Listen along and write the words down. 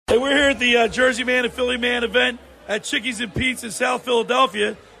we're here at the Jersey Man and Philly Man event at Chickies and Pete's in South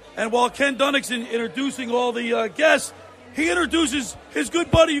Philadelphia. And while Ken Dunnick's introducing all the guests, he introduces his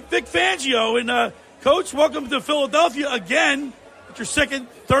good buddy Vic Fangio. And Coach, welcome to Philadelphia again. It's your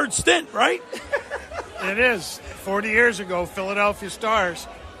third stint, right? It is. 40 years ago, Philadelphia Stars.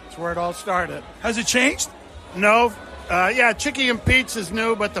 That's where it all started. Has it changed? No. Chicky and Pete's is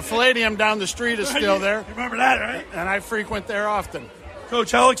new, but the Palladium down the street is still there. You remember that, right? And I frequent there often.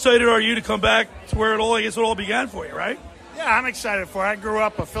 Coach, how excited are you to come back to where it all began for you, right? Yeah, I'm excited for it. I grew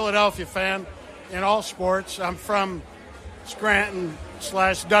up a Philadelphia fan in all sports. I'm from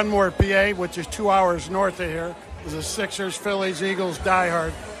Scranton/Dunmore, PA, which is 2 hours north of here. It was a Sixers, Phillies, Eagles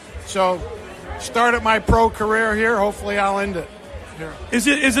diehard. So started my pro career here. Hopefully I'll end it here. Is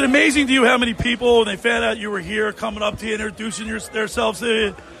it amazing to you how many people, when they found out you were here, coming up to you, introducing themselves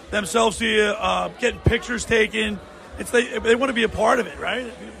to you, getting pictures taken? They want to be a part of it,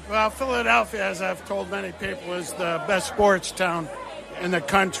 right? Well, Philadelphia, as I've told many people, is the best sports town in the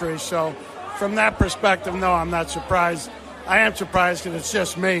country. So from that perspective, no, I'm not surprised. I am surprised because it's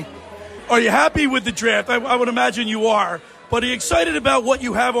just me. Are you happy with the draft? I would imagine you are. But are you excited about what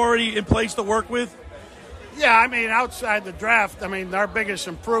you have already in place to work with? Yeah, I mean, outside the draft, our biggest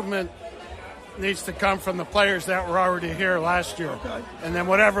improvement needs to come from the players that were already here last year. Okay. And then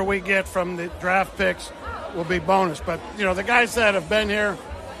whatever we get from the draft picks will be bonus. But, the guys that have been here,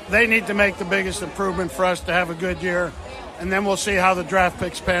 they need to make the biggest improvement for us to have a good year. And then we'll see how the draft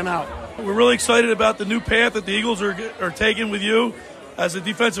picks pan out. We're really excited about the new path that the Eagles are taking with you as a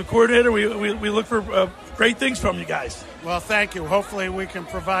defensive coordinator. We look for great things from you guys. Well, thank you. Hopefully we can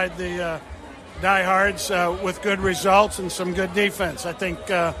provide the diehards with good results and some good defense. I think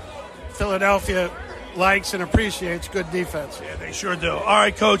Philadelphia likes and appreciates good defense. Yeah, they sure do. All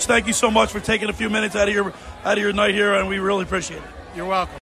right, Coach, thank you so much for taking a few minutes out of your night here, and we really appreciate it. You're welcome.